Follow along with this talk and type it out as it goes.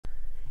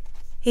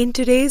In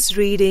today's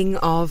reading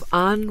of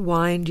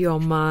Unwind Your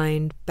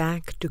Mind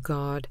Back to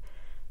God,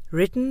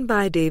 written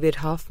by David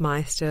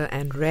Hoffmeister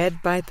and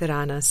read by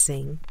Tarana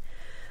Singh,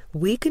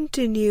 we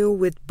continue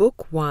with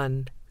Book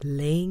 1,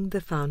 Laying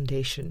the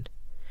Foundation.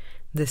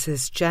 This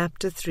is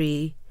Chapter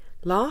 3,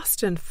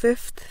 last and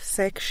fifth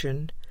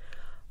section,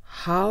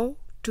 How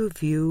to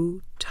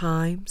View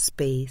Time,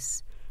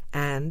 Space,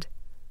 and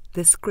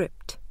the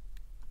Script.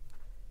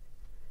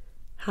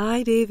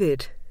 Hi,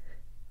 David.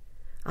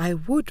 I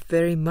would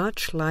very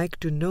much like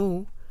to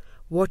know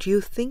what you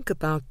think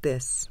about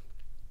this.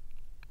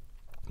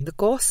 The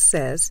Course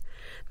says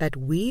that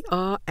we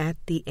are at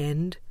the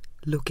end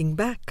looking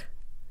back.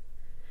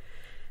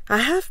 I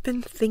have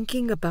been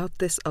thinking about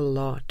this a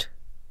lot.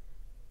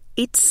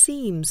 It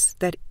seems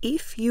that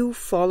if you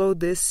follow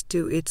this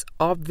to its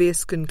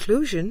obvious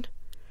conclusion,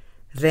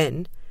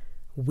 then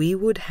we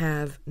would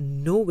have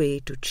no way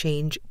to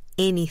change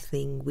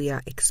anything we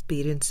are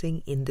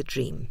experiencing in the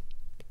dream.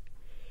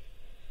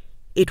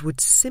 It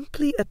would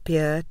simply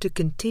appear to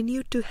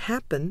continue to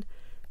happen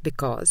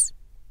because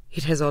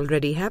it has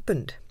already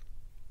happened.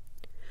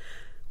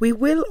 We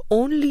will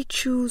only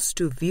choose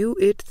to view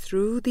it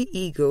through the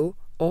ego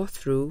or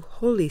through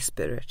Holy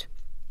Spirit.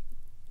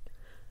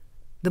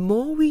 The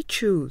more we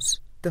choose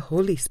the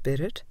Holy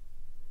Spirit,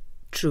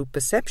 true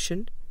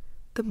perception,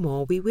 the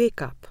more we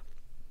wake up.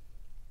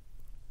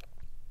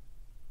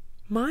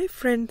 My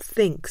friend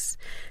thinks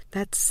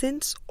that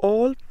since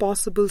all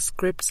possible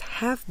scripts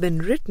have been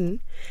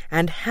written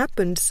and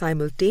happened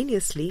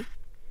simultaneously,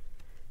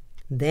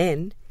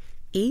 then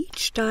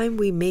each time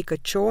we make a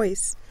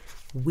choice,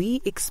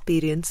 we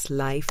experience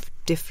life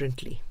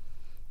differently.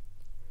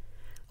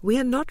 We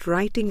are not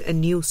writing a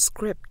new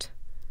script,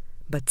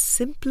 but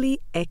simply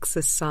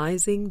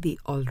exercising the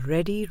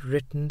already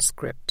written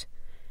script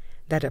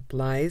that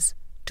applies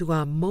to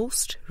our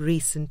most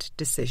recent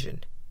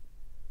decision.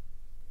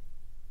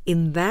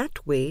 In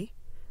that way,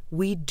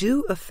 we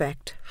do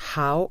affect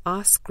how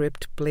our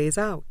script plays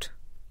out.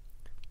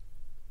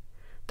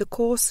 The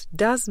Course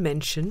does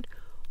mention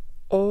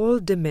all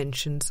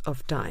dimensions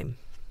of time.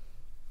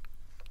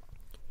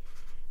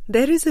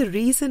 There is a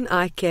reason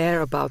I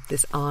care about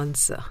this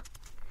answer.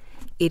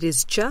 It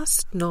is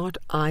just not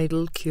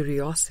idle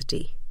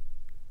curiosity.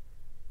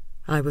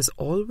 I was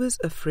always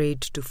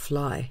afraid to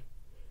fly,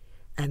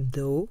 and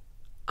though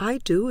I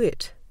do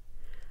it,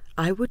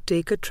 I would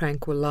take a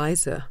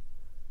tranquilizer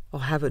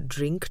or have a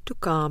drink to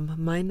calm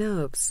my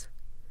nerves.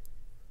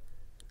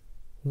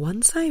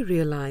 Once I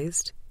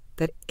realized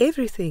that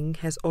everything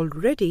has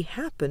already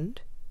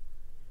happened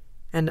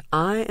and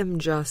I am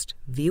just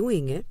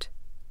viewing it,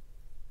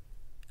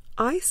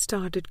 I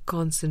started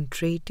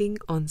concentrating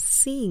on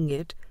seeing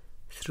it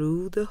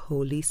through the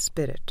Holy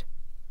Spirit.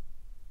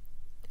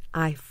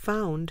 I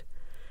found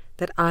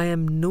that I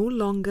am no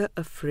longer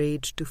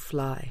afraid to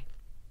fly.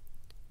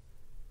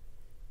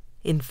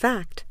 In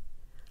fact,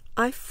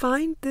 I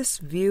find this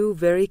view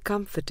very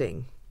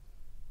comforting.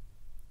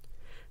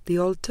 The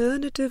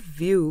alternative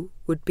view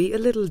would be a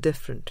little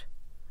different,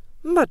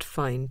 but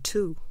fine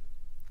too.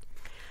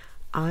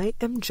 I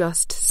am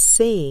just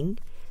saying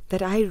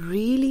that I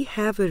really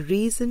have a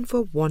reason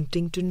for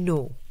wanting to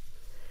know.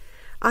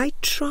 I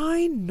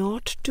try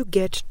not to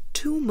get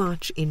too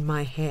much in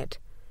my head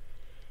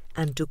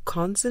and to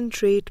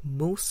concentrate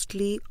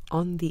mostly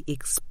on the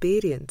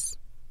experience.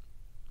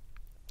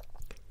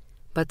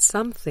 But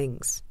some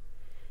things,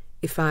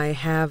 if I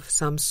have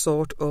some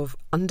sort of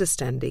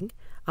understanding,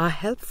 are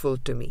helpful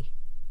to me.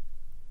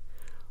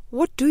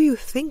 What do you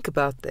think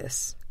about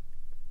this?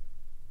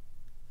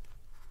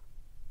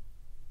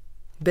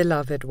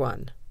 Beloved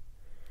one,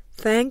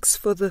 thanks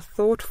for the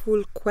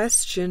thoughtful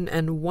question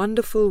and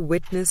wonderful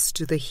witness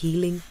to the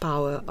healing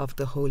power of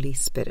the Holy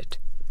Spirit.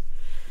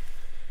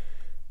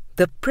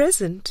 The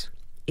present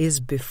is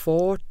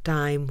before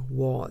time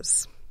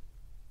was.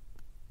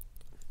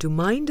 To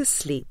mind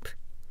asleep,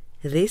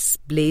 this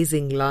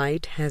blazing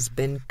light has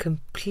been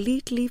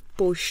completely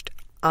pushed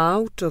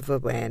out of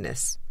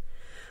awareness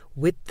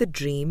with the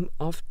dream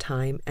of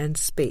time and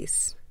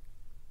space.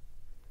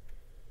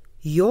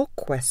 Your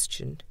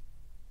question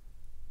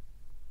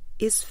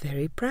is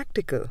very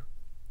practical,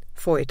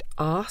 for it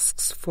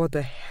asks for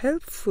the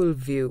helpful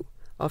view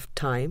of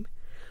time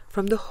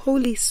from the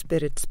Holy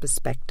Spirit's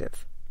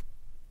perspective.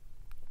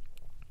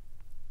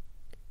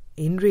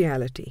 In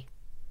reality,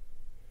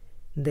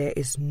 there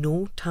is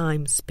no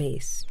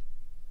time-space.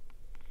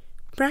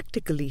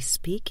 Practically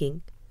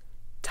speaking,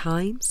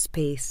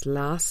 time-space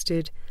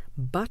lasted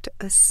but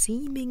a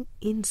seeming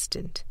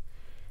instant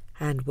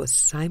and was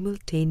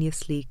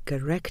simultaneously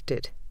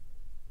corrected,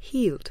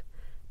 healed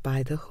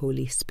by the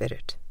Holy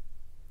Spirit.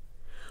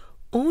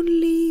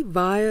 Only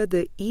via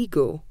the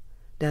ego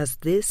does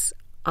this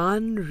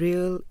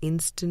unreal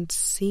instant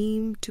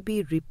seem to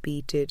be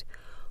repeated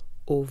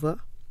over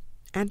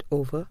and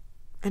over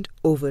and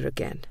over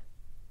again,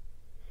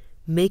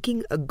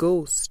 making a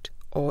ghost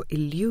or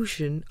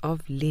illusion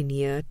of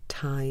linear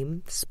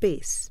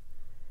time-space,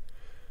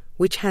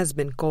 which has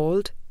been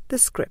called the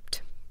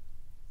script.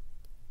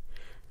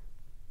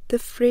 The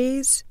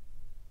phrase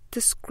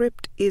the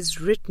script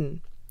is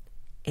written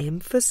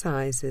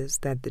emphasizes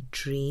that the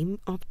dream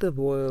of the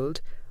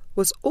world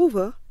was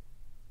over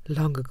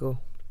long ago.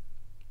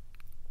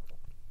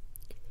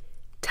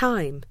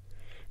 Time,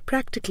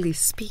 practically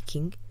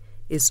speaking,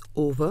 is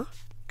over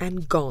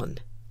and gone,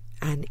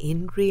 and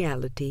in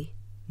reality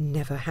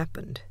never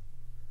happened.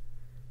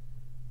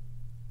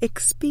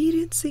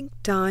 Experiencing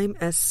time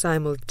as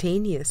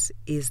simultaneous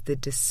is the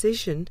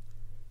decision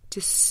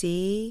to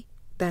see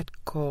that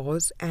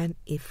cause and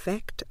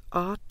effect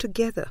are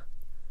together,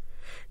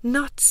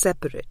 not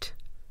separate,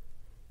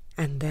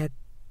 and that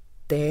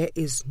there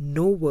is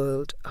no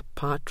world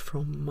apart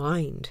from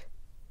mind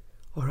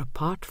or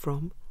apart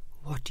from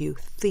what you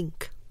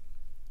think.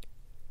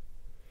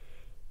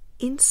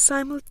 In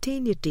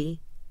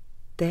simultaneity,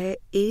 there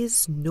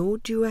is no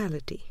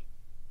duality,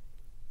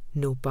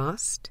 no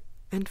past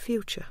and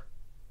future,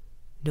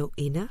 no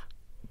inner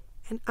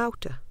and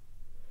outer,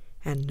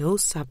 and no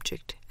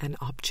subject and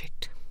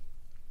object.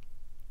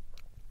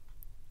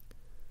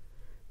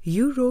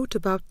 You wrote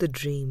about the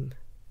dream.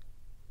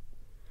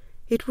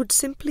 It would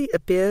simply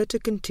appear to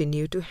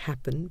continue to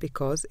happen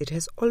because it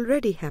has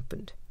already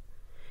happened,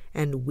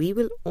 and we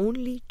will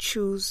only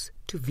choose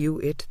to view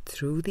it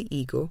through the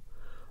ego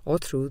or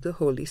through the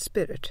Holy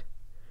Spirit.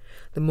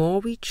 The more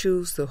we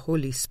choose the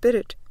Holy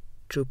Spirit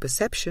through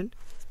perception,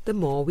 the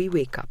more we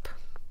wake up.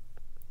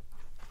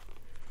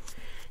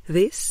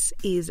 This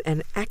is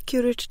an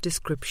accurate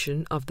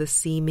description of the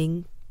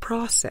seeming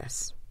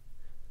process,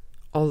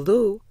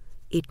 although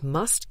it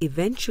must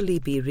eventually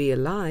be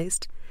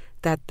realized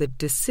that the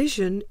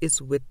decision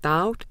is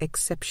without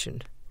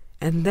exception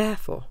and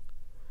therefore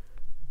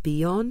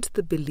beyond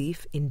the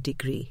belief in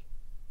degree,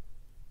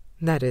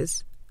 that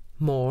is,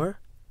 more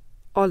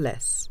or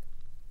less.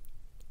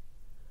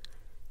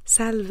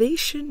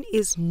 Salvation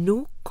is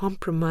no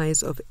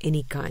compromise of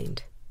any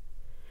kind.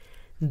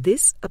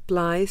 This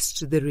applies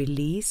to the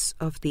release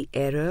of the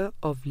error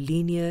of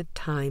linear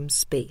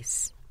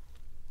time-space.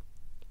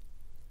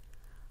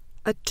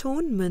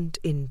 Atonement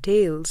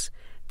entails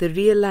the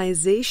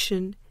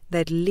realization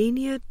that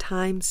linear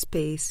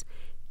time-space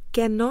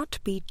cannot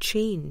be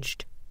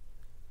changed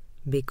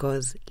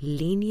because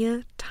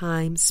linear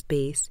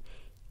time-space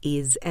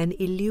is an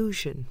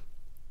illusion.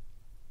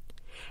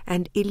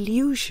 And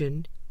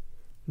illusion,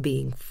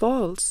 being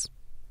false,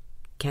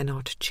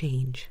 cannot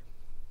change.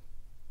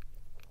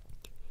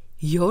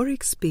 Your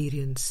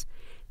experience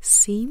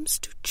seems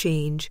to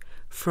change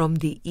from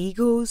the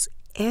ego's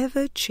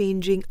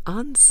ever-changing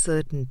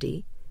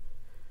uncertainty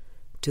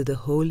to the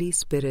Holy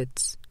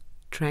Spirit's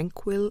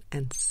tranquil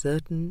and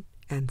certain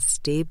and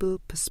stable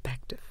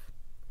perspective.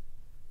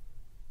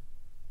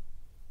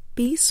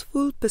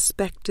 Peaceful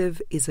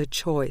perspective is a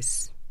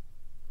choice,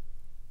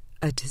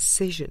 a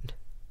decision,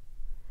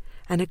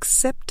 an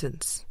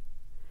acceptance,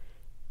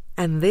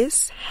 and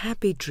this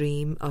happy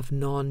dream of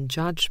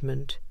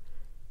non-judgment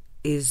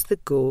is the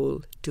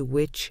goal to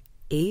which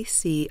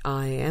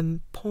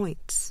ACIM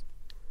points.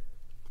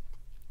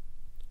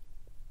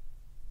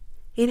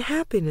 In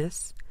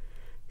happiness,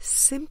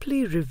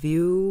 simply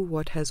review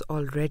what has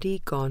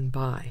already gone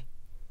by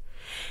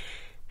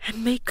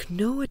and make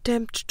no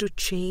attempt to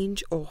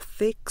change or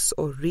fix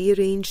or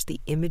rearrange the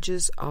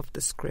images of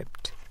the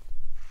script.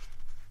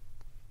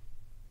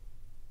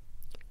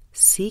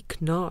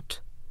 Seek not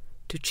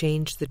to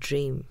change the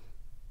dream.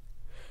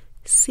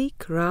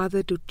 Seek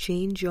rather to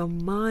change your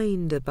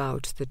mind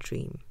about the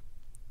dream.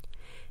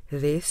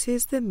 This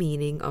is the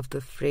meaning of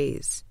the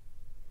phrase,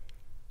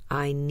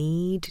 I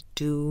need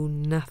do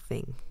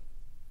nothing.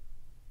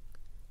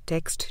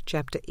 Text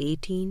chapter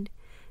 18,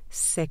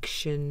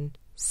 section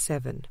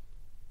 7.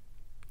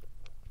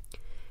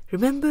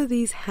 Remember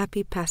these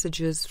happy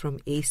passages from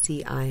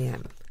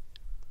ACIM.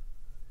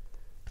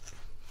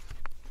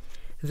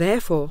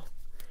 Therefore,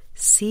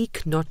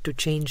 seek not to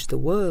change the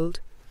world,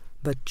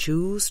 but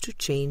choose to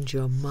change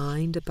your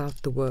mind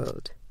about the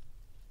world.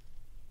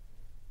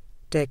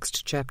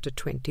 Text chapter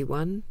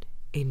 21,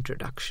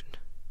 Introduction.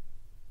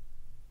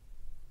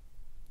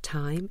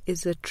 Time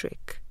is a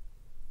trick,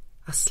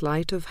 a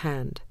sleight of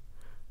hand,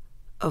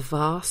 a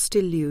vast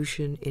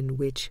illusion in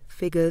which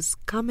figures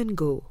come and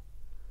go,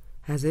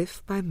 as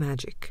if by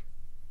magic.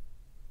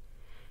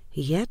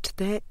 Yet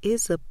there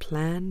is a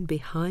plan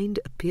behind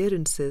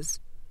appearances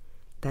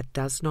that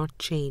does not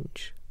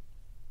change.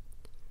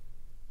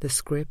 The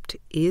script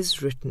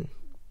is written.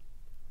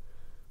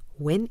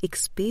 When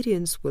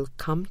experience will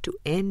come to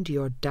end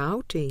your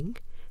doubting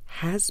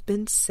has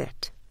been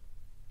set.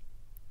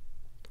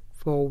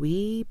 For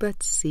we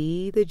but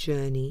see the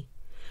journey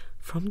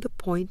from the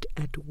point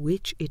at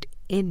which it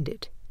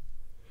ended.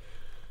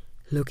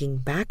 Looking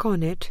back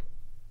on it,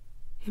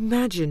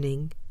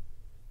 imagining,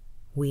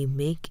 we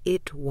make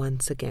it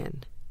once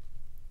again,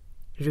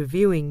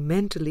 reviewing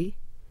mentally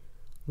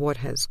what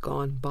has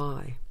gone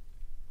by.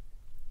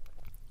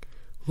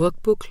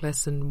 Workbook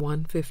Lesson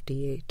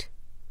 158.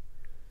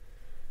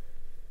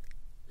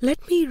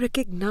 Let me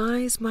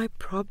recognize my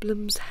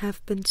problems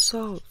have been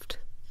solved.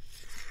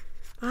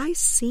 I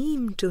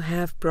seem to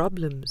have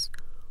problems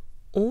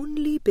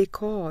only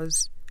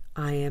because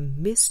I am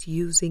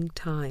misusing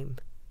time.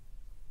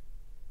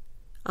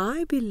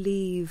 I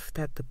believe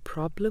that the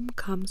problem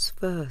comes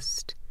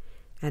first,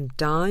 and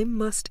time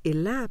must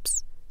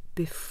elapse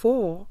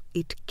before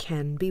it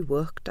can be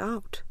worked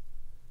out.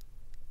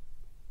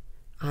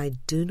 I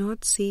do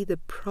not see the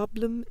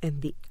problem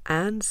and the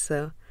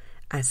answer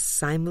as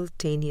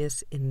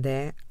simultaneous in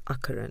their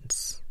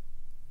occurrence.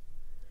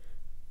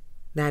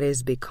 That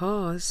is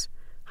because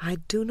I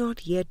do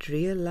not yet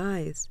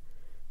realize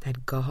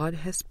that God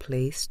has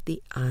placed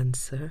the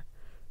answer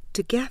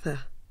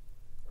together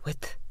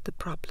with the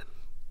problem,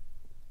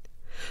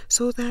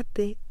 so that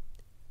they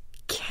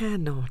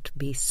cannot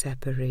be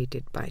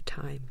separated by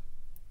time.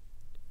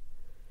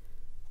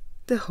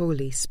 The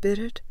Holy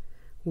Spirit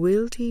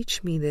will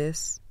teach me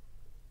this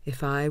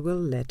if I will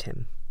let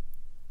Him,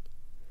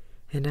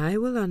 and I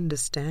will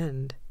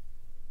understand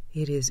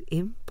it is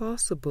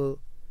impossible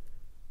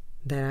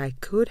that I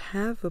could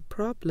have a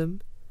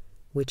problem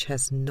which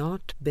has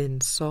not been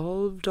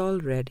solved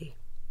already.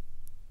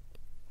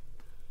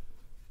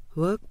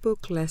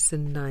 Workbook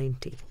Lesson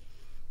 90.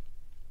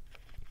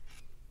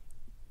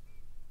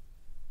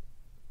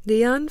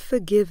 The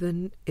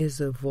unforgiven is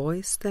a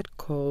voice that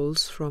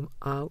calls from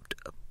out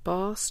a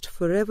past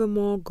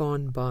forevermore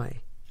gone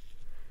by,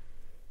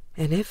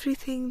 and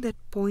everything that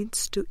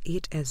points to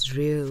it as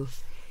real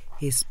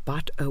is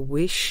but a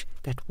wish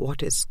that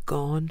what is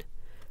gone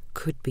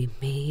could be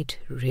made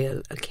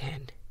real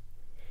again,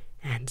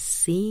 and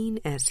seen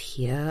as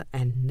here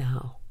and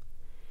now,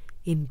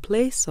 in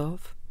place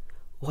of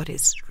what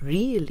is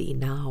really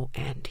now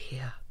and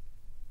here.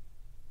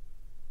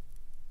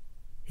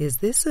 Is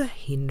this a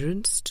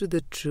hindrance to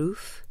the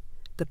truth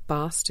the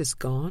past is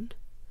gone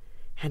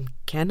and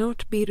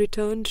cannot be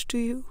returned to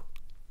you?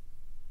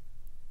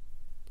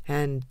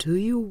 And do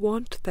you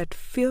want that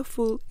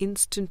fearful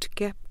instant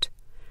kept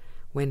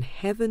when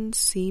heaven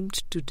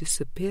seemed to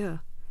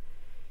disappear,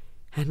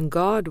 and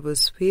God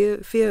was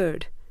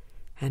feared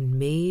and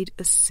made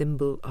a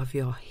symbol of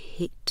your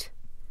hate?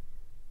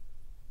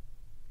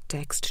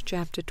 Text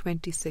chapter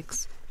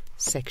 26,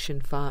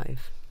 section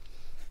 5.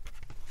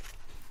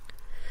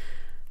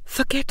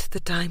 Forget the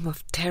time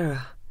of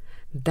terror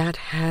that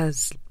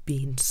has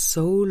been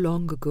so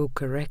long ago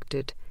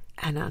corrected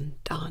and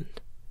undone.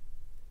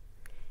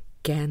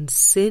 Can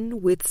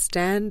sin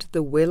withstand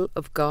the will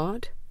of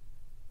God?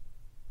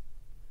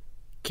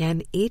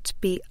 Can it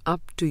be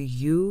up to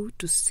you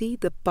to see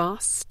the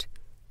past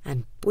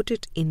and put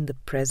it in the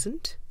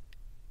present?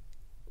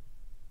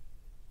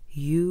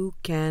 You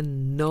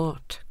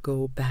cannot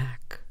go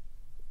back.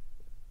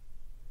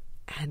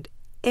 And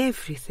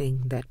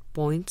everything that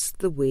points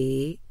the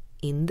way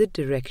in the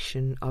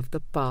direction of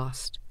the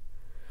past,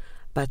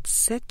 but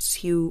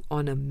sets you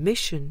on a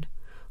mission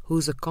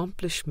whose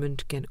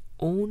accomplishment can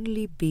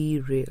only be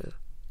real,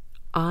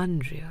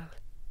 unreal.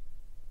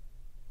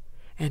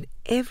 And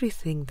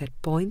everything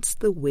that points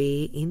the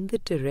way in the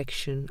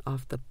direction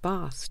of the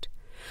past,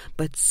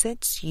 but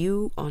sets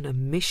you on a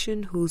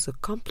mission whose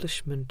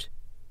accomplishment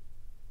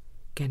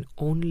can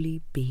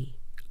only be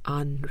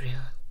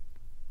unreal.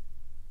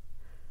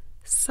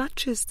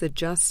 Such is the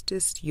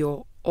justice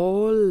your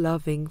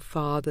all-loving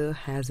Father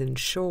has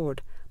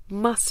ensured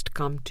must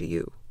come to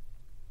you.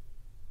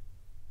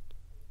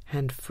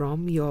 And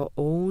from your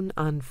own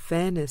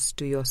unfairness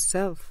to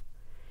yourself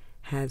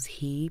has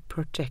He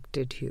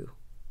protected you.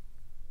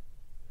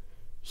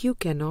 You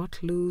cannot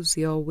lose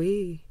your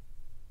way,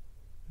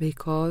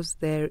 because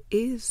there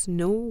is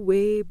no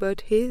way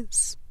but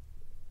His,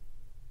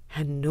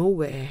 and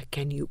nowhere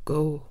can you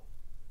go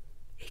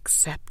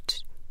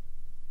except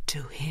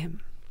to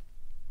Him.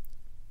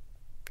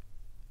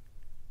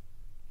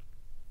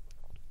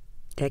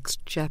 Text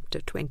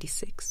chapter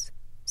 26,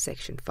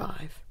 section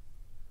 5.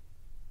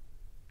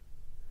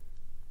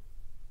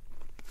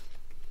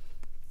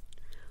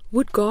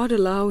 Would God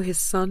allow His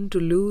Son to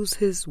lose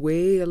His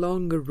way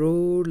along a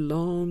road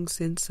long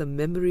since a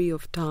memory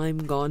of time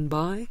gone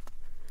by?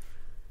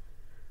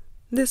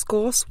 This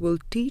course will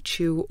teach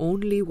you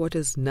only what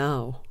is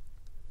now.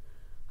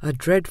 A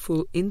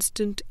dreadful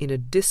instant in a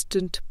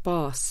distant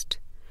past,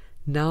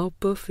 now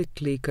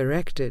perfectly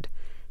corrected,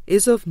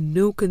 is of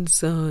no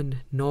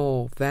concern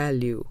nor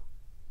value.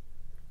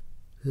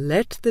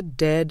 Let the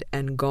dead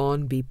and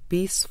gone be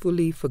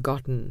peacefully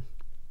forgotten.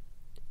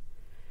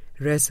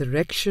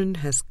 Resurrection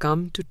has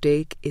come to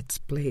take its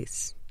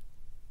place.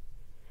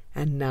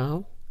 And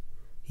now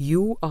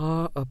you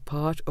are a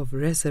part of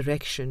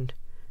resurrection,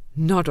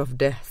 not of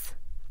death.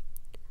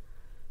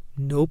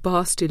 No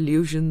past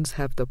illusions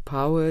have the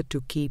power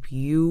to keep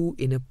you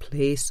in a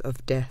place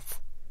of death.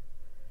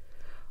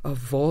 A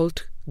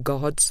vault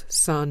God's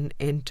Son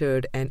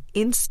entered an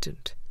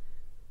instant,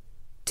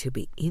 to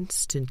be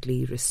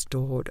instantly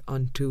restored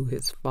unto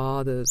His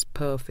Father's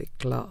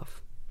perfect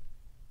love.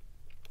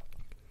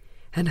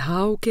 And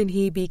how can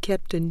He be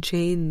kept in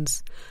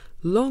chains,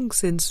 long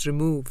since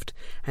removed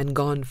and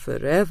gone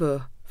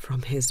forever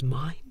from His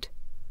mind?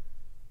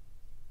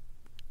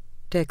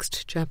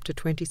 Text chapter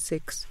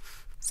 26,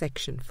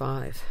 section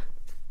 5.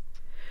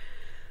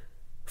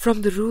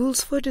 From the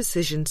Rules for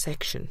Decision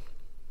section.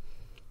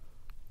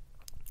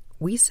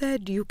 We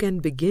said you can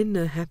begin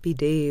a happy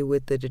day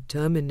with the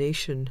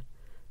determination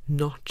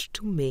not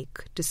to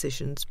make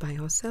decisions by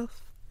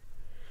yourself.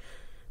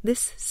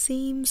 This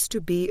seems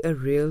to be a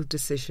real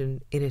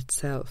decision in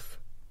itself.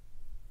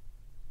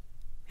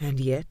 And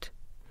yet,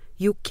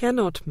 you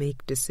cannot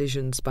make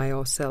decisions by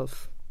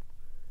yourself.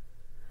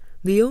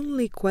 The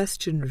only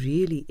question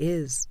really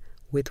is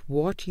with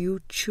what you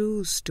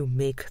choose to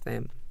make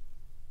them.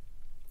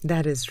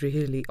 That is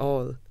really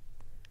all.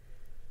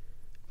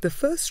 The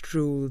first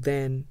rule,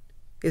 then,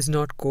 is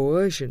not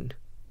coercion,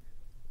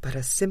 but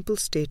a simple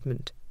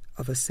statement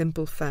of a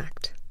simple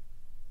fact.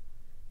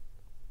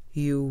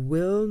 You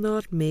will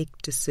not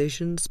make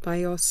decisions by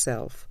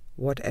yourself,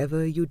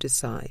 whatever you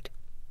decide,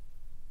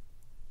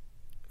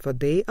 for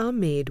they are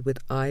made with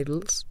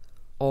idols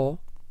or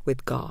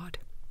with God.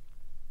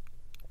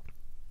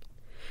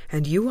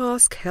 And you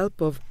ask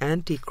help of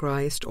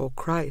Antichrist or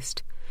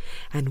Christ,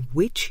 and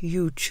which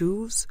you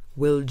choose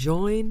will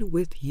join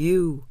with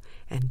you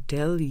and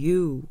tell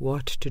you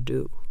what to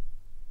do.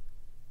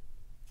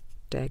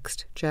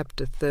 Text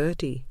chapter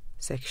 30,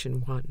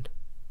 section 1.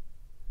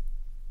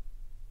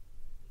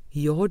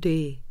 Your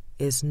day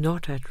is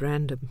not at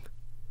random.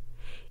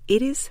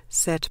 It is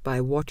set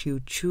by what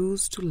you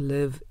choose to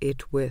live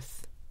it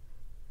with,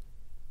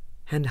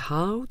 and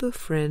how the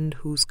friend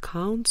whose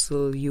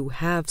counsel you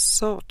have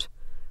sought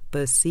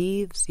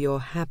perceives your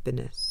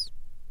happiness.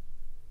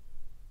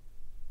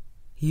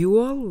 You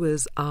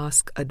always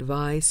ask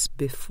advice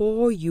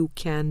before you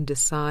can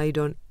decide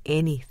on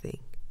anything.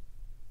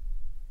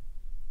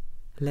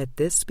 Let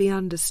this be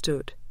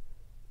understood,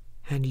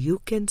 and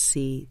you can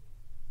see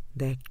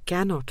there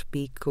cannot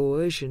be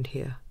coercion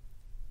here,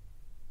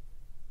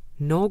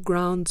 nor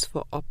grounds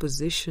for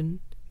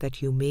opposition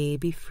that you may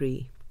be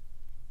free.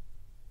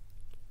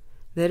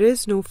 There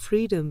is no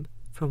freedom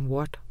from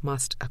what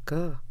must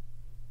occur.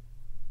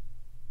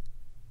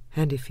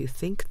 And if you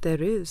think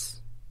there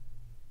is,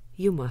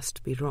 you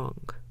must be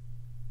wrong.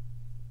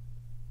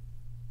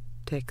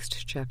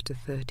 Text chapter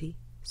 30,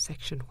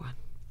 section 1.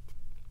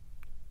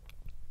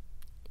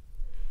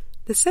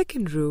 The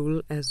second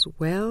rule as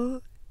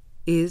well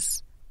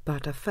is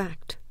but a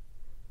fact,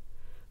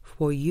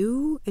 for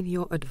you and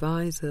your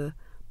advisor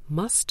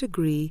must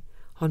agree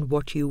on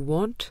what you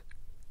want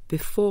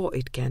before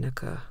it can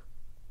occur.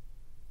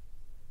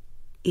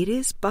 It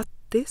is but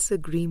this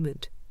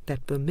agreement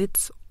that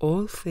permits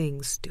all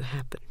things to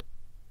happen.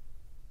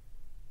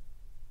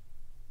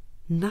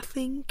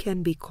 Nothing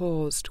can be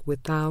caused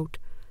without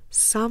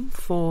some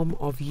form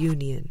of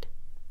union,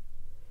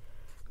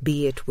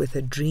 be it with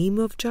a dream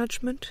of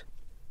judgment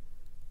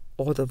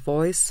or the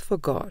voice for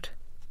God.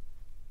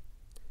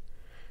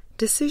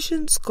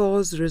 Decisions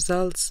cause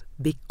results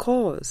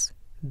because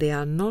they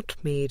are not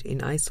made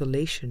in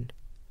isolation.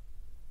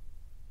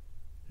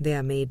 They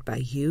are made by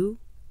you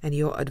and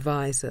your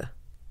advisor,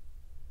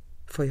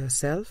 for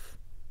yourself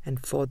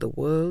and for the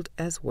world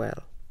as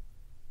well.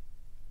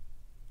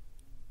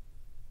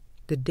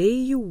 The day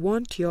you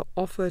want your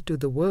offer to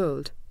the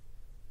world,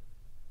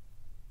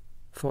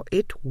 for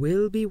it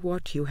will be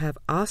what you have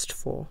asked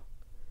for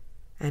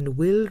and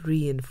will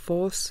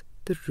reinforce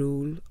the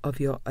rule of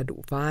your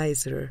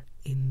advisor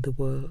in the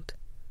world.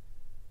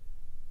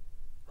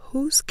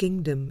 Whose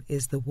kingdom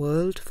is the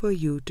world for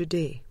you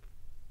today?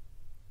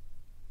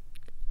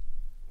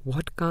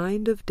 What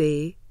kind of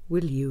day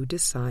will you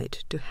decide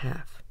to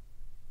have?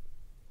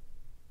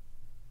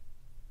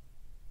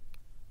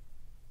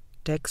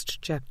 Text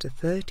chapter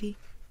 30,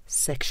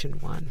 section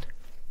 1.